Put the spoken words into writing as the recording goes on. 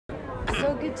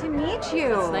So good to meet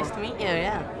you. It's nice to meet you,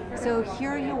 yeah. So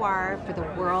here you are for the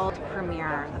world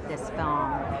premiere of this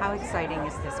film. How exciting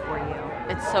is this for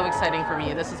you? It's so exciting for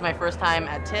me. This is my first time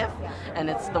at TIFF, and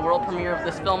it's the world premiere of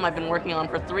this film I've been working on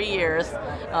for 3 years.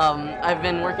 I've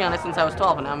been working on it since I was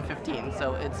 12, and now I'm 15,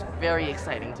 so it's very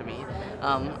exciting to me.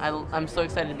 I'm so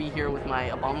excited to be here with my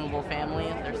Abominable family.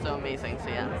 They're so amazing, so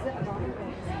yeah.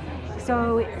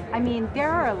 So, I mean,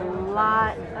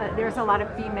 there's a lot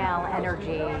of female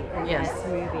energy in this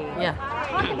movie. Yeah.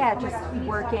 Talk about just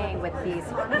working with these,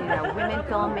 women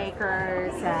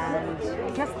filmmakers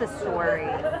and just the story.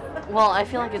 Well, I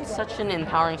feel like it's such an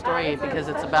empowering story because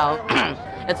it's about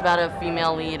it's about a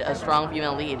female lead, a strong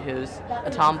female lead who's a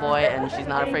tomboy and she's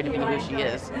not afraid to be who she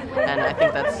is. And I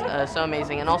think that's so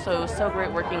amazing. And also so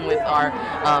great working with our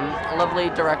lovely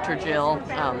director, Jill.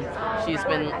 She's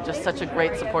been just such a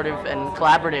great supportive and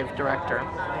collaborative director.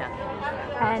 Yeah.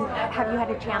 And have you had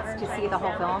a chance to see the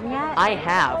whole film yet? I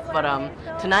have, but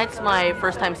tonight's my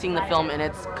first time seeing the film in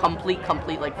its complete,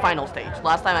 like final stage.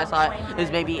 Last time I saw it, it was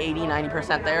maybe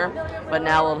 80-90% there, but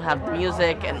now we'll have the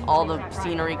music and all the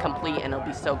scenery complete, and it'll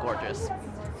be so gorgeous.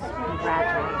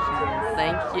 Congratulations.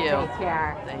 Thank you. Take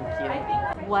care. Thank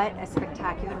you. What a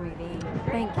spectacular movie.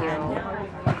 Thank you.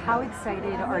 How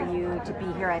excited are you to be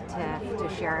here at TIFF to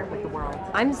share it with the world?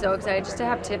 I'm so excited just to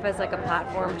have TIFF as like a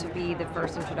platform to be the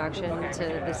first introduction to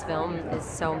this film is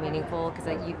so meaningful because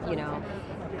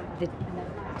the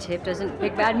TIFF doesn't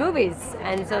pick bad movies,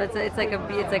 and so it's like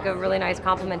a really nice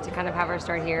compliment to kind of have her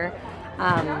start here.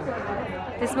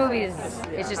 This movie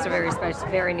it's just a very special,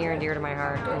 very near and dear to my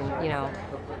heart,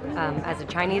 and as a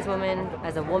Chinese woman,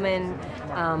 as a woman,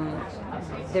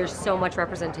 there's so much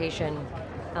representation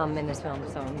in this film,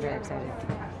 so I'm very excited.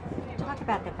 Talk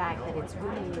about the fact that it's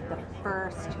really the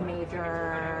first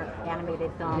major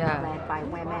animated film led by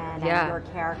women and your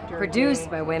character. Produced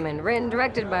by women, written,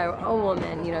 directed by a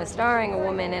woman, starring a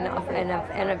woman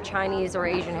and of Chinese or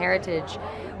Asian heritage.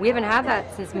 We haven't had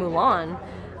that since Mulan,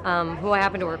 who I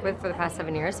happen to work with for the past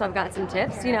 7 years, so I've got some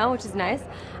tips, which is nice.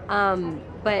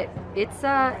 But it's,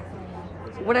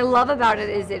 what I love about it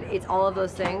is it's all of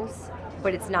those things,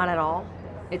 but it's not at all.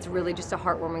 It's really just a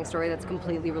heartwarming story that's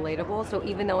completely relatable. So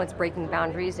even though it's breaking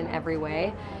boundaries in every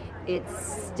way, it's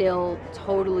still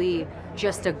totally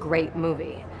just a great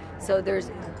movie. So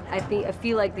I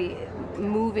feel like the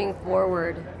moving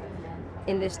forward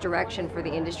in this direction for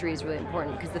the industry is really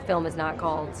important because the film is not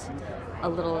called A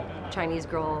Little Chinese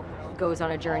Girl Goes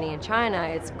on a Journey in China.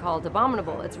 It's called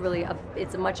Abominable. It's really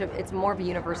it's more of a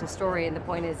universal story, and the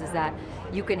point is that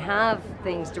you can have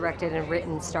things directed and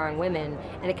written starring women,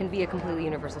 and it can be a completely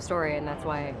universal story, and that's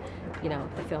why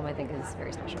the film I think is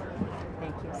very special.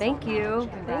 Thank you.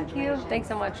 Thank you. Thanks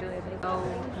so much, Julia. Thank you. So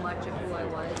much of who I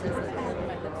was as a little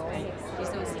girl. She's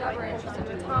so stubborn. She's such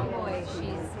a tomboy.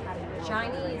 She's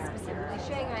Chinese, specifically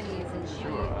Shanghainese, and she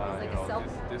is like a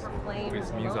self-proclaimed.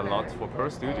 This means a lot for Pearl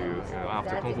Studio.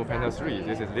 After Kung Fu Panda 3,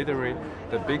 this is literally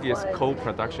the biggest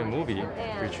co-production movie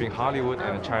between Hollywood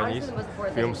and Chinese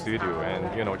film studio.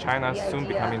 And China soon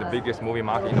becoming the biggest movie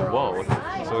market in the world.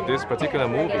 So this particular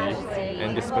movie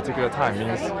and this particular time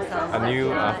means a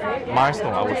new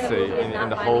milestone, I would say, in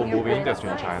the whole movie industry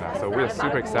in China. So we're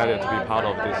super excited to be part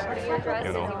of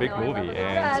this, big movie,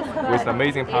 and with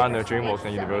amazing partner DreamWorks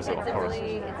and Universal, of course.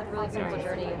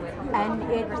 And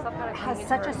it has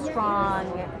such a strong,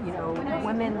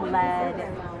 women-led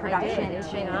production in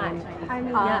Shanghai.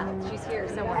 She's here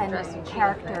somewhere and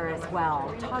character as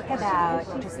well. Talk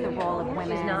about just the role of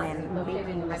women in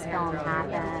making this film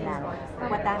happen and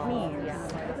what that means.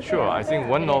 Sure, I think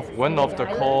one of the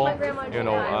core,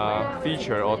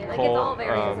 feature or core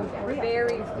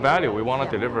value we want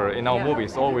to deliver in our movie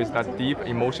is always that deep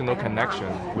emotional connection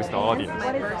with the audience.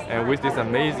 And with this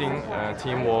amazing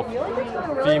team of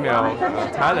female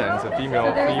talents,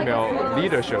 female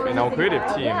leadership in our creative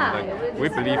team, we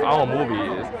believe our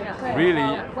movie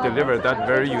really delivers that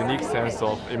very unique sense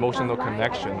of emotional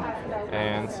connection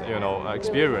and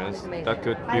experience that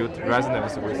could build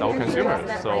resonance with our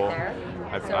consumers. So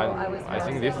I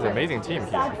think this is an amazing team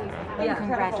here.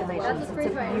 Congratulations.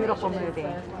 It's a beautiful movie.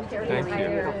 Thank you.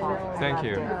 Beautiful. Thank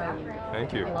you.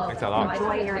 Thank you. Thanks a lot.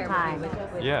 Enjoy your time.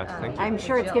 Yeah, thank you. I'm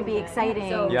sure it's going to be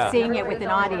exciting seeing it with an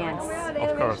audience.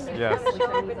 Of course, yes.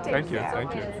 Thank you.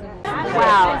 Thank you.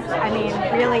 Wow. I mean,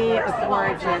 really a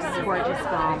gorgeous, gorgeous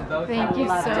film. Thank you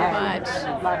so much.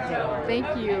 Loved it.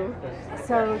 Thank you.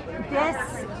 So this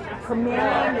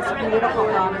premiering this beautiful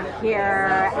film here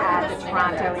at the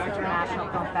Toronto International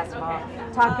Film Festival.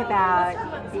 Talk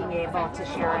about being able to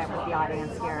share it with the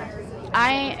audience here.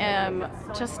 I am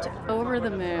just over the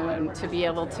moon to be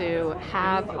able to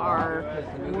have our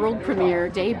world premiere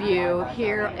debut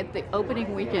here at the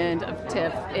opening weekend of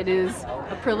TIFF. It is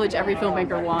a privilege every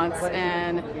filmmaker wants,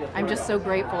 and I'm just so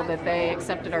grateful that they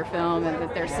accepted our film and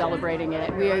that they're celebrating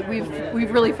it.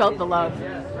 We've really felt the love.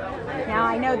 Now,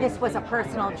 I know this was a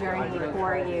personal journey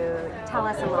for you. Tell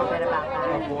us a little bit about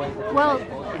that. Well,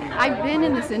 I've been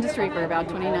in this industry for about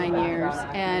 29 years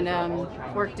and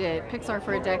worked at Pixar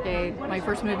for a decade. My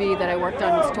first movie that I worked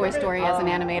on was Toy Story as an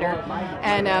animator.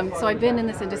 And so I've been in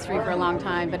this industry for a long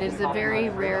time, but it is a very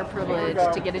rare privilege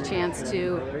to get a chance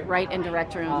to write and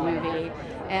direct your own movie.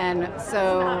 And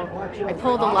so I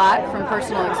pulled a lot from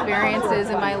personal experiences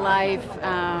in my life.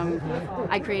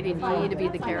 I created Yi to be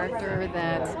the character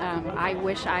that I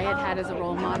wish I had had as a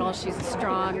role model. She's a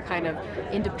strong, kind of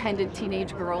independent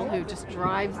teenage girl who just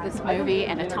drives this movie,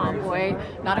 and a tomboy,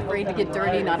 not afraid to get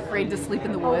dirty, not afraid to sleep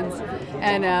in the woods.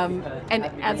 And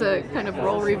as a kind of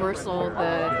role reversal,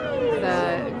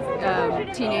 the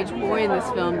teenage boy in this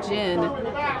film, Jin,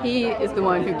 he is the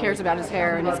one who cares about his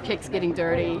hair and his kicks getting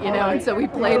dirty, you know, and so we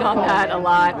played on that a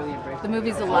lot. The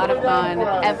movie's a lot of fun.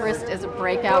 Everest is a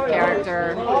breakout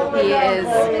character. He is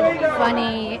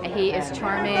funny, he is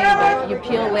charming, but you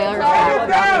peel layers back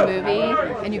throughout the movie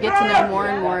and you get to know more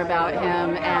and more about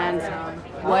him and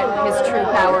what his true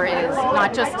power is.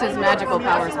 Not just his magical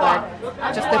powers, but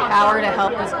just the power to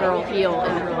help this girl heal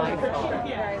in her life.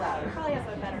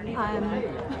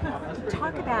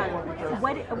 Talk about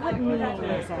what meaning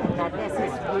is it that this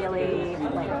is really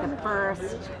like the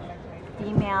first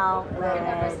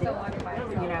female-led,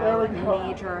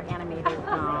 major animated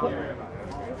film?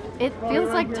 It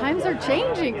feels like times are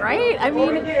changing, right? I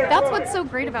mean, that's what's so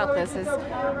great about this is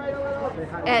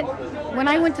when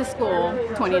I went to school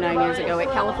 29 years ago at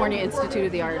California Institute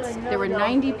of the Arts, there were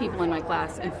 90 people in my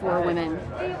class and 4 women.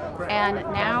 And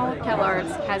now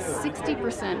CalArts has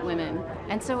 60% women.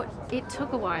 And so it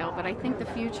took a while, but I think the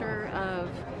future of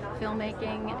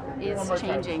filmmaking is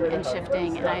changing and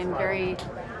shifting, and I'm very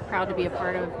proud to be a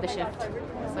part of the shift.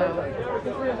 So,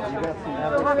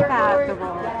 talk about the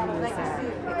role of music.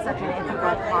 It's such an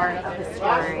integral part of the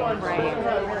story,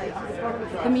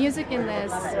 right? The music in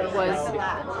this was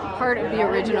part of the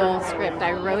original script.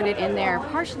 I wrote it in there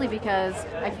partially because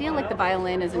I feel like the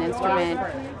violin is an instrument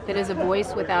that is a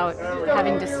voice without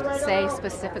having to say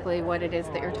specifically what it is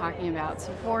that you're talking about.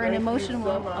 So for an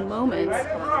emotional moment,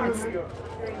 it's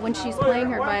when she's playing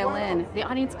her violin, the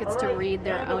audience gets to read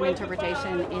their own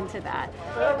interpretation into that.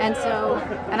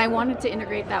 And I wanted to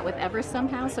integrate that with Everest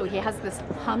somehow, so he has this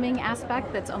humming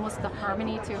aspect that's almost the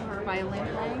harmony to her violin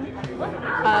playing.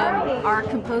 Our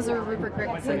composer, Rupert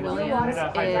Gregson-Williams,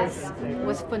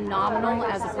 was phenomenal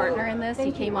as a partner in this.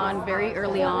 He came on very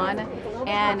early on,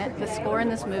 and the score in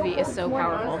this movie is so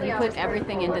powerful. He put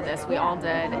everything into this, we all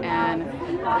did, and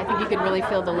I think you could really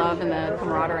feel the love and the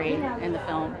camaraderie in the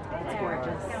film. It's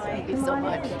gorgeous. Thank you so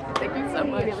much. Thank you so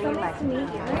much. Really like to meet you.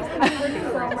 Thank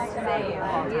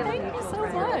you so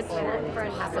much.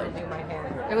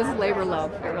 It was labor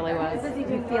love. It really was.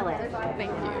 You feel it.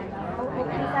 Thank you.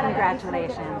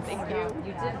 Congratulations. Thank you.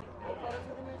 You did.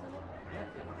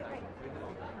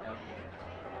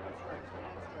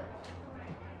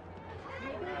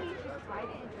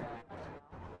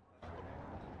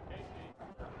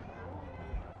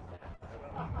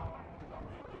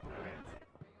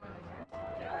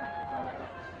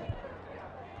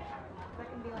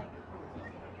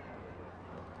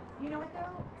 You know what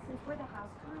though? Since we're the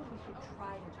house crew, we should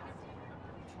try to just.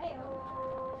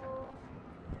 Hey-oh!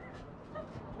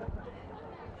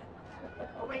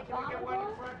 Oh wait, can we get one in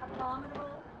front? Abominable.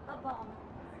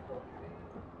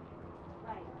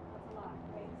 Right, that's a lot.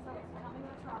 Wait, so it's coming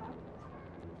to Toronto.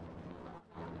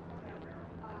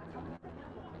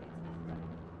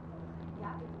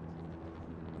 Yeah?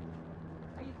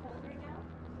 Are you cold right now?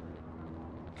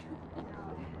 No.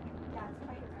 Yeah, it's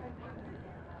quite cold.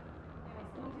 Anyways,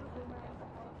 can we do a boomerang?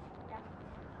 Yeah.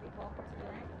 Big ball for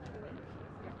boomerang.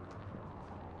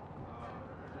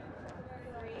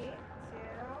 3, 2.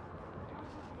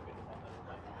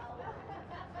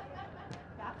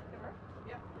 That over?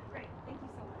 Yep. Great. Thank you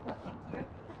so much. Thank you.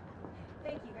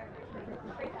 Thank you very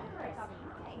much. Great.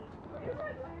 Hey.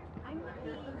 I'm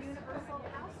the Universal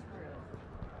House Crew.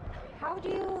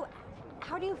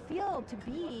 How do you feel to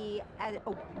be at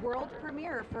a world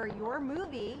premiere for your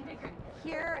movie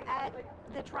here at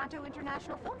the Toronto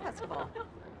International Film Festival?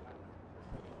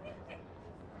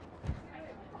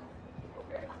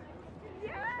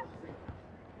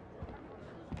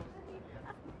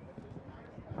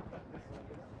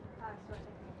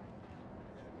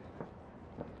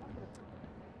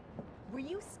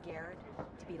 you scared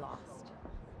to be lost?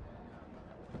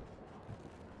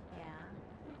 Yeah.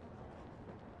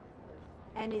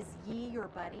 And is Yi your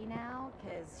buddy now?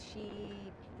 Because she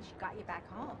got you back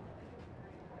home.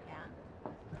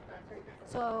 Yeah.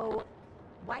 So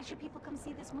why should people come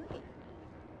see this movie?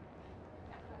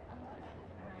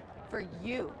 For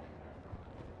you.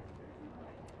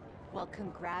 Well,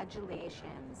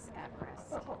 congratulations,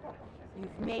 Everest.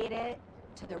 You've made it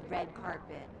to the red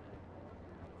carpet.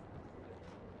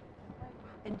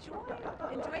 Enjoy the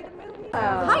movie.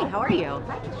 Hi, how are you?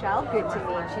 Hi, Michelle. Good to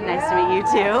meet you. Nice to meet you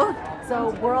too.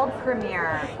 So, world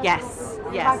premiere. Yes,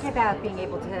 yes. Talk about being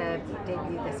able to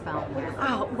debut this film here.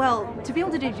 Oh, well, to be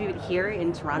able to debut it here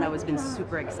in Toronto has been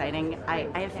super exciting. I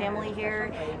have family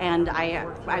here, and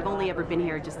I've only ever been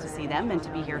here just to see them, and to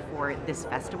be here for this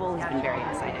festival has been very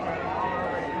exciting.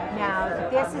 Now,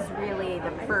 this is really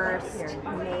the first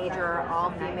major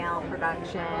all-female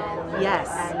production. Yes.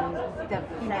 And the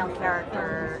female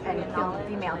character, and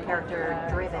female character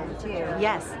driven too.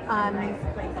 Yes.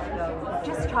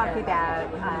 Just talk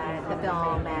about the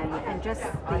film and just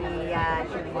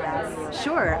the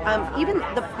Sure. Even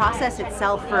the process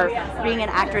itself for being an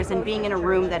actress and being in a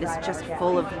room that is just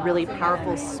full of really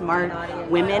powerful, smart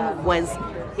women was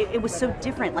it was so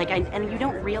different. And you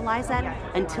don't realize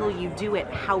that until you do it,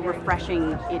 how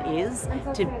refreshing it is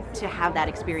to have that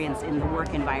experience in the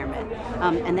work environment.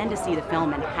 And then to see the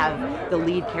film and have the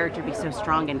lead character be so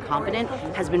strong and confident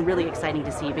has been really exciting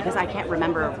to see, because I can't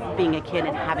remember being a kid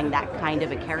and having that kind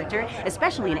of a character,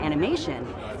 especially in animation,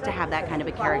 to have that kind of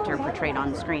a character portrayed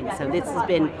on screen. So this has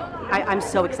been, I'm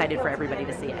so excited for everybody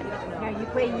to see it. Now, you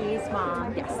play Yi's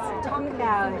mom. Yes. Talk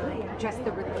about just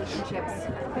the relationships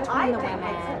between the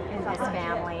women in this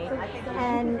family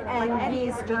and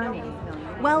Yi's journey.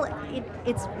 Well,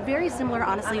 it's very similar,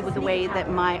 honestly, with the way that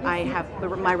I have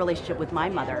my relationship with my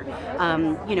mother.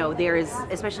 There is,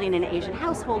 especially in an Asian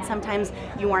household, sometimes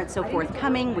you aren't so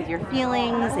forthcoming with your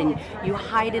feelings and you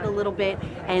hide it a little bit,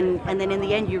 and then in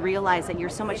the end you realize that you're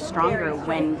so much stronger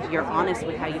when you're honest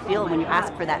with how you feel, and when you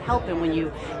ask for that help, and when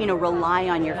you rely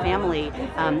on your family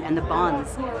and the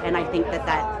bonds. And I think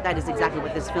that is exactly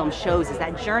what this film shows, is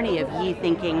that journey of Yi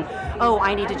thinking, oh,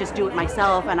 I need to just do it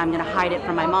myself, and I'm going to hide it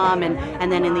from my mom,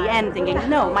 and then in the end thinking,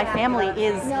 no, my family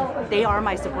they are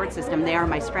my support system, they are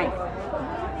my strength.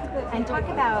 And talk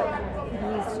about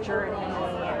Yi's journey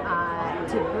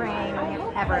to bring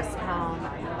Everest home,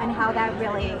 and how that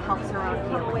really helps her own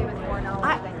healing.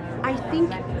 I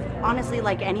think, honestly,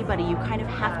 like anybody, you kind of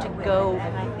have to go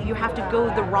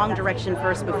the wrong direction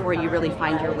first before you really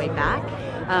find your way back.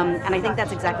 And I think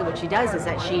that's exactly what she does, is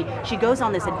that she goes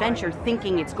on this adventure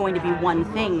thinking it's going to be one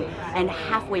thing, and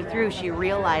halfway through she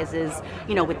realizes,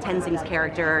 with Tenzing's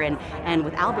character and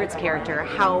with Albert's character,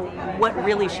 what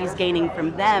really she's gaining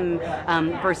from them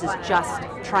versus just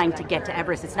trying to get to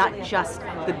Everest. It's not just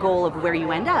the goal of where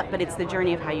you end up, but it's the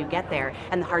journey of how you get there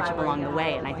and the hardship along the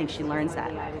way, and I think she learns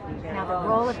that. Now, the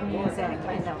role of music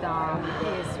in the film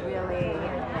is really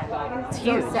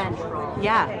huge. Central.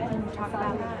 Yeah. Can you talk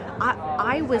about that?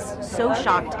 I was so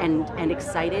shocked and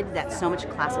excited that so much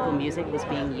classical music was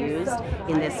being used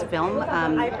in this film.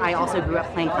 I also grew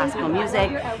up playing classical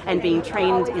music and being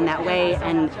trained in that way,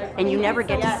 and you never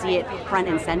get to see it front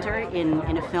and center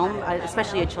in a film,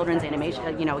 especially a children's animation,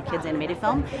 a kids animated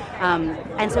film.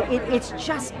 And so it's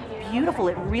just beautiful.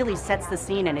 It really sets the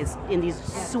scene and is in these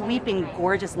sweeping,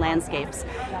 gorgeous landscapes.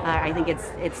 I think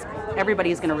it's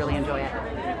everybody is going to really enjoy it.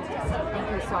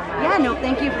 Thank you so much. Yeah, no,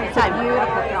 thank you for your time.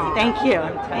 Beautiful film.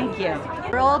 Thank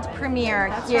you. World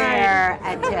premiere here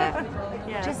at TIFF.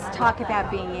 Yes. Just talk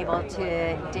about being able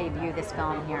to debut this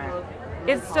film here.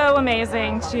 It's so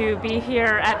amazing to be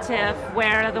here at TIFF,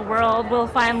 where the world will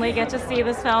finally get to see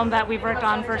this film that we've worked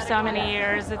on for so many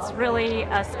years. It's really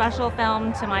a special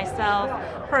film to myself,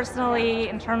 personally,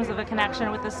 in terms of a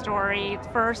connection with the story.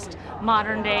 First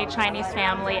modern-day Chinese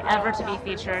family ever to be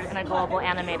featured in a global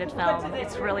animated film.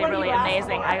 It's really, really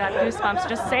amazing. I got goosebumps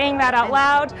just saying that out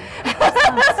loud.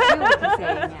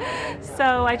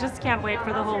 So I just can't wait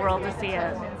for the whole world to see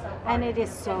it. And it is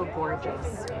so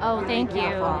gorgeous. Oh, thank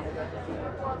you.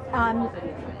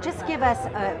 Just give us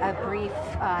a brief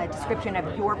description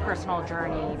of your personal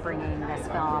journey bringing this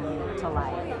film to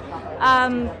life.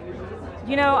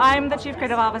 I'm the Chief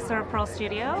Creative Officer of Pearl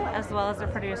Studio, as well as a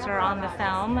producer on the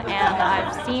film, and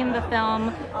I've seen the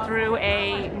film through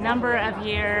a number of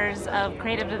years of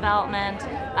creative development.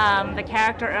 The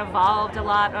character evolved a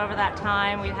lot over that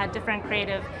time. We had different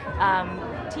creative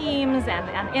teams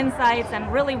and insights,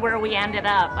 and really where we ended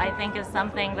up, I think, is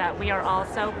something that we are all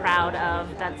so proud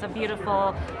of. That's a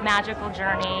beautiful, magical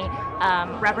journey,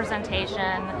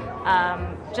 representation,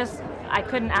 I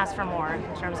couldn't ask for more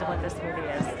in terms of what this movie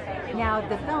is. Now,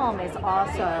 the film is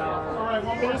also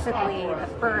basically the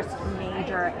first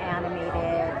major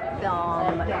animated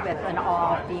film with an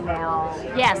all-female.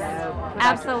 Yes, production.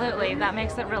 absolutely. That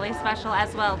makes it really special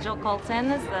as well. Jill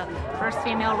Culton is the first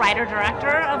female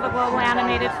writer-director of a global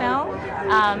animated film.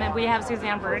 And we have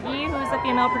Suzanne Buirgy, who's a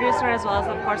female producer, as well as,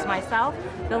 of course, myself.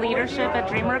 The leadership at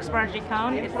DreamWorks, Buirgy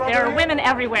Cone. There are women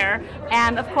everywhere.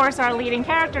 And, of course, our leading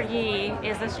character, Yi,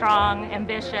 is a strong,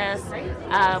 ambitious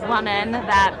woman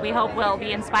that we hope will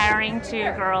be inspiring to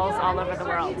girls all over the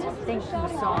world. Thank you so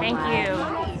much. Thank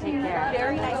you. Take care.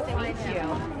 Very nice to meet you.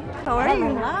 How are you?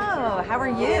 Hello. How are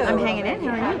you? I'm hanging in.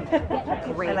 How are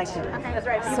you? Great. I like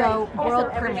to. So,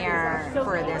 world premiere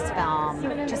for this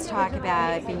film. Just talk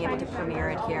about being able to premiere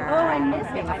it here and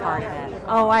being a part of it.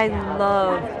 Oh, I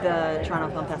love the Toronto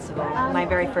Film Festival. My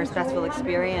very first festival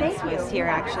experience was here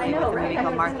actually with a movie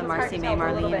called Martha, Marcy, May,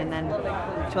 Marlene, and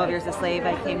then 12 Years a Slave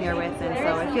I came here with, and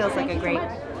so it feels like a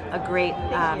great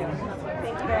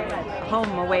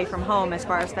home away from home as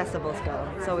far as festivals go.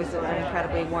 It's always an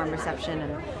incredibly warm reception,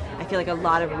 and I feel like a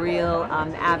lot of real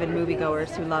avid moviegoers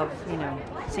who love,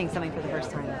 seeing something for the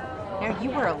first time. Now,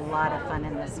 you were a lot of fun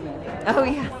in this movie. Oh,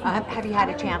 yeah. Have you had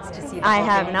a chance to see the I whole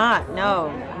have thing? not.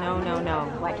 No.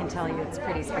 Well, I can tell you it's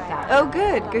pretty spectacular. Oh,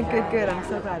 good. I'm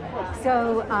so glad.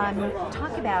 So,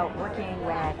 talk about working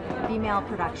with female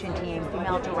production team,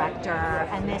 female director,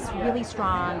 and this really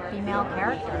strong female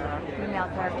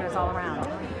characters all around.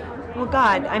 Well,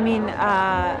 God, I mean,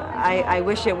 I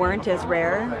wish it weren't as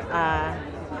rare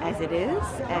as it is,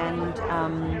 and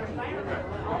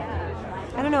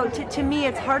I don't know. To me,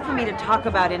 it's hard for me to talk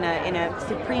about in a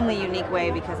supremely unique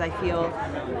way, because I feel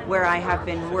where I have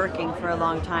been working for a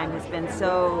long time has been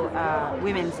so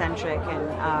women-centric,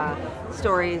 and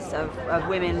stories of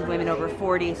women over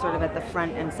 40 sort of at the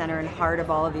front and center and heart of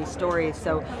all of these stories.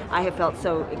 So I have felt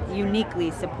so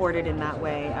uniquely supported in that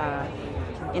way.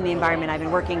 In the environment I've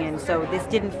been working in, so this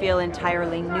didn't feel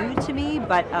entirely new to me.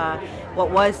 But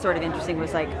what was sort of interesting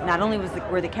was not only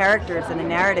were the characters and the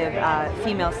narrative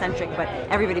female-centric, but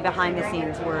everybody behind the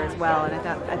scenes were as well. And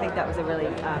I think that was a really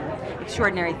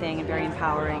extraordinary thing and very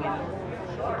empowering. And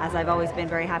as I've always been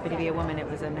very happy to be a woman, it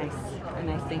was a nice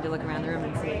thing to look around the room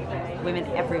and see women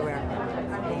everywhere.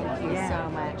 Thank you so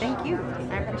much. Thank you.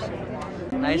 I appreciate it.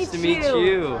 Nice to meet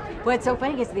you. What's so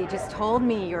funny is they just told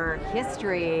me your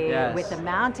history with the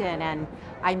mountain, and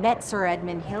I met Sir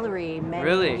Edmund Hillary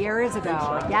many years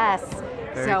ago. Yes.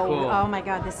 Very cool. Oh my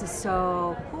God, this is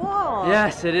so cool.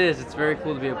 Yes, it is. It's very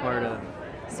cool to be a part of.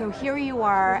 So here you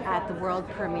are at the world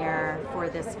premiere for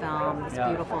this film, this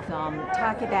beautiful film.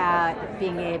 Talk about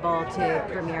being able to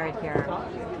premiere it here.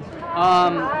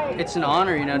 It's an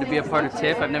honor, to be a part of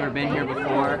TIFF. I've never been here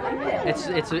before. It's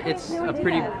a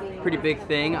pretty big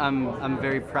thing. I'm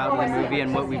very proud of the movie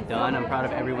and what we've done. I'm proud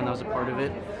of everyone that was a part of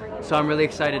it. So I'm really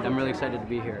excited. I'm really excited to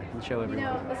be here and show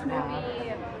everyone.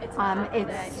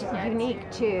 It's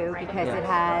unique too because it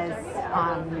has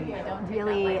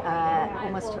really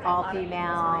almost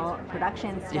all-female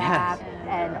production staff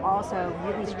and also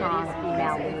really strong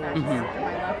female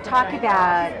leads. Talk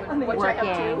about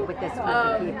working with this group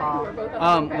of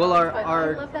people. Well,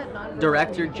 our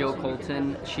director Jill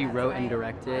Culton, she wrote and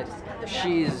directed.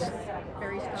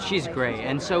 She's great,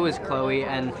 and so is Chloe,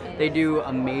 and they do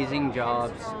amazing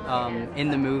jobs in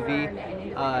the movie.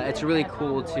 It's really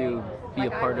cool to be a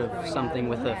part of something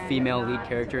with a female lead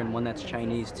character and one that's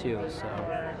Chinese too. So.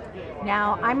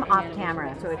 Now, I'm off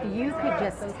camera, so if you could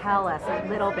just tell us a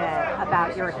little bit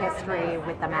about your history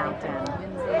with the mountain.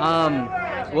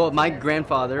 Well, my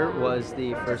grandfather was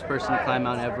the first person to climb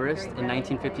Mount Everest in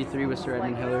 1953 with Sir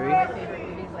Edmund Hillary.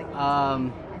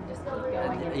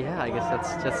 Yeah, I guess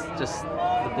that's just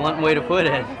the blunt way to put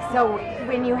it. So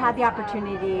when you had the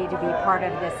opportunity to be part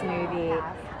of this movie,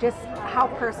 just how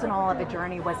personal of a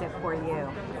journey was it for you?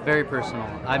 Very personal.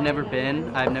 I've never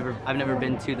been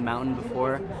to the mountain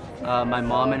before. My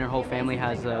mom and her whole family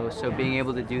has though, so being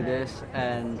able to do this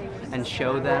and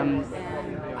show them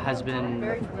has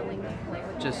been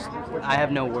just, I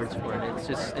have no words for it.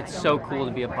 It's so cool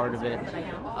to be a part of it,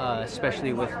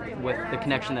 especially with the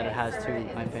connection that it has to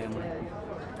my family.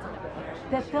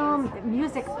 The film,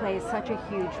 music plays such a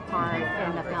huge part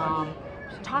in the film.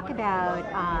 Talk about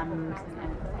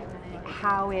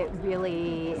how it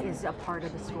really is a part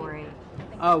of the story.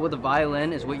 Well, the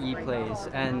violin is what Yi plays,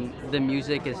 and the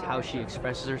music is how she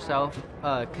expresses herself.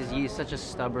 Because Yi is such a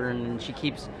stubborn, and she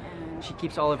keeps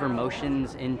all of her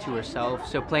emotions into herself.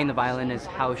 So playing the violin is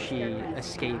how she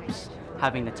escapes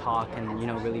having to talk and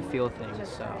really feel things.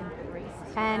 So.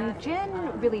 And Jin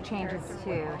really changes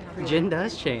too. Jin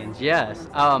does change, yes.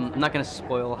 I'm not going to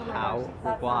spoil how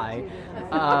or why,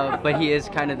 but he is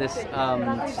kind of this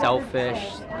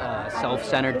selfish,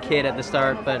 self-centered kid at the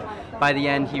start, but by the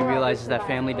end he realizes that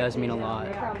family does mean a lot.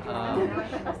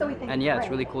 And yeah, it's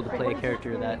really cool to play a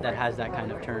character that has that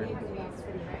kind of turn.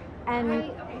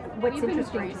 And what's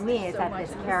interesting to me is that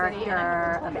this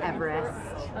character of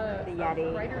Everest, the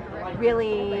Yeti,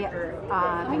 really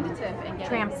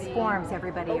transforms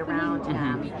everybody around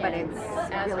him, but it's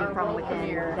really from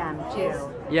within them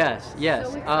too. Yes,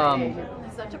 yes.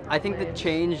 I think the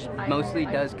change mostly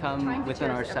does come within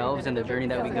ourselves and the journey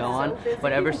that we go on,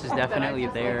 but Everest is definitely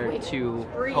there to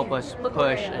help us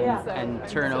push and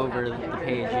turn over the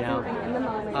page, you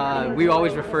know. We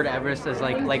always refer to Everest as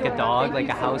like a dog, like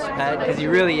a house pet, because he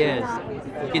really is.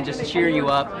 He can just cheer you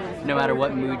up no matter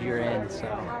what mood you're in. So.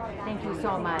 Thank you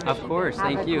so much. Of course,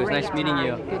 thank you. It was nice meeting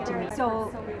you. Good to meet you.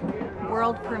 So,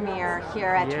 world premiere here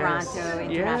at Toronto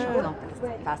International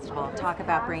Film Festival. Talk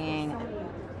about bringing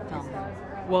film.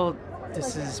 Well,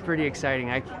 this is pretty exciting.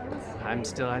 I'm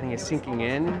still, I think it's sinking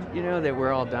in, you know, that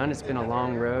we're all done. It's been a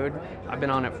long road. I've been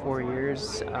on it 4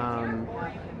 years, and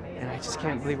I just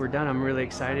can't believe we're done. I'm really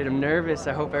excited. I'm nervous.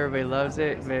 I hope everybody loves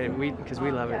it, but because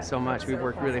we love it so much. We've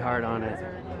worked really hard on it.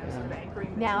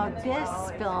 Now,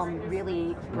 this film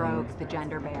really broke the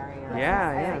gender barrier.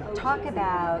 Yeah. Talk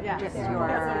about just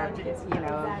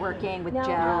your, working with Jill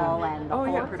and the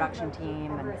whole production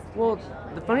team. Well,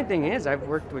 the funny thing is, I've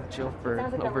worked with Jill for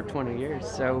over 20 years,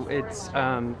 so it's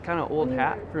kind of old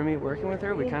hat for me working with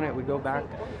her. We go back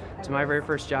to my very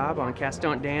first job on Cast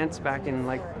Don't Dance back in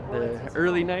like the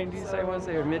early 90s, I want to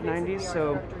say, or mid 90s.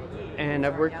 So. And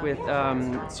I've worked with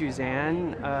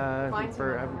Suzanne,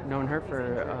 I've known her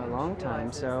for a long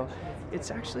time, so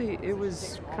it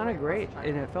was kind of great,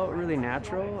 and it felt really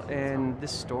natural, and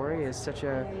this story is such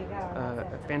a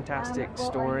fantastic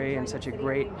story, and such a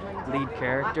great lead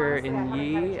character in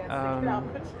Yi.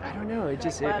 I don't know, it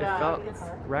felt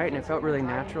right, and it felt really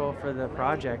natural for the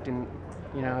project, and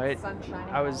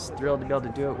I was thrilled to be able to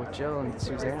do it with Jill and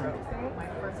Suzanne.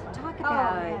 Talk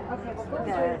about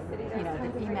the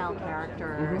female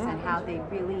characters and how they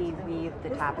really weave the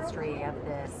tapestry of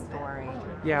this story.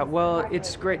 Yeah, well,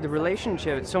 it's great. The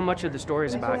relationship, so much of the story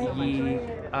is about Yi,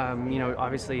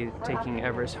 obviously taking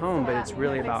Everest home, but it's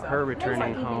really about her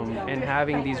returning home and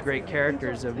having these great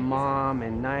characters of Mom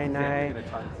and Nai Nai.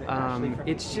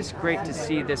 It's just great to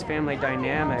see this family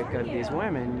dynamic of these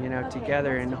women,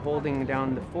 together and holding down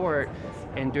the fort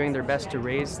and doing their best to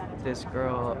raise this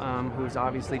girl who's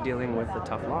obviously dealing with a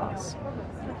tough loss.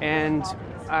 And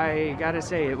I gotta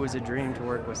say, it was a dream to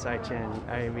work with Tsai Chen.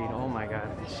 I mean, oh my God,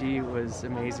 she was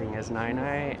amazing as Nai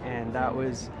Nai, and that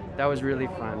was really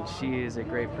fun. She is a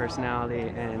great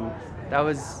personality, and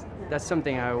that's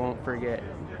something I won't forget.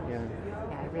 Yeah,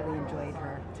 I really enjoyed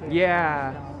her too.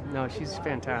 Yeah. No, she's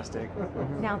fantastic.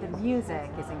 Now the music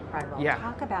is incredible. Yeah.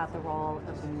 Talk about the role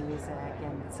of the music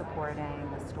in supporting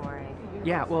the story.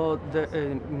 Yeah, well, the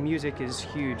music is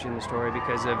huge in the story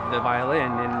because of the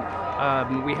violin,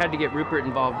 and we had to get Rupert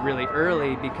involved really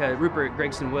early because Rupert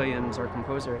Gregson Williams, our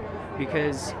composer,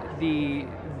 because the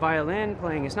violin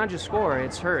playing, it's not just score,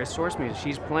 it's her, it's source music.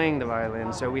 She's playing the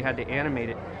violin, so we had to animate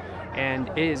it. And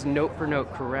it is note for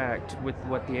note correct with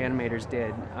what the animators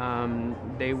did.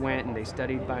 They went and they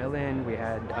studied violin. We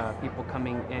had people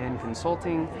coming in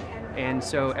consulting, and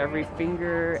so every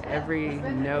finger, every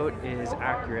note is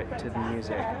accurate to the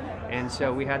music. And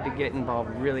so we had to get involved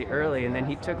really early, and then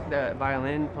he took the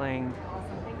violin playing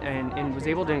and was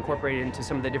able to incorporate it into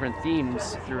some of the different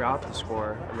themes throughout the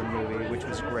score of the movie, which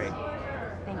was great.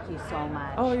 Thank you so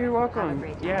much. Oh, you're welcome. Have a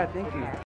great time. Yeah, thank you.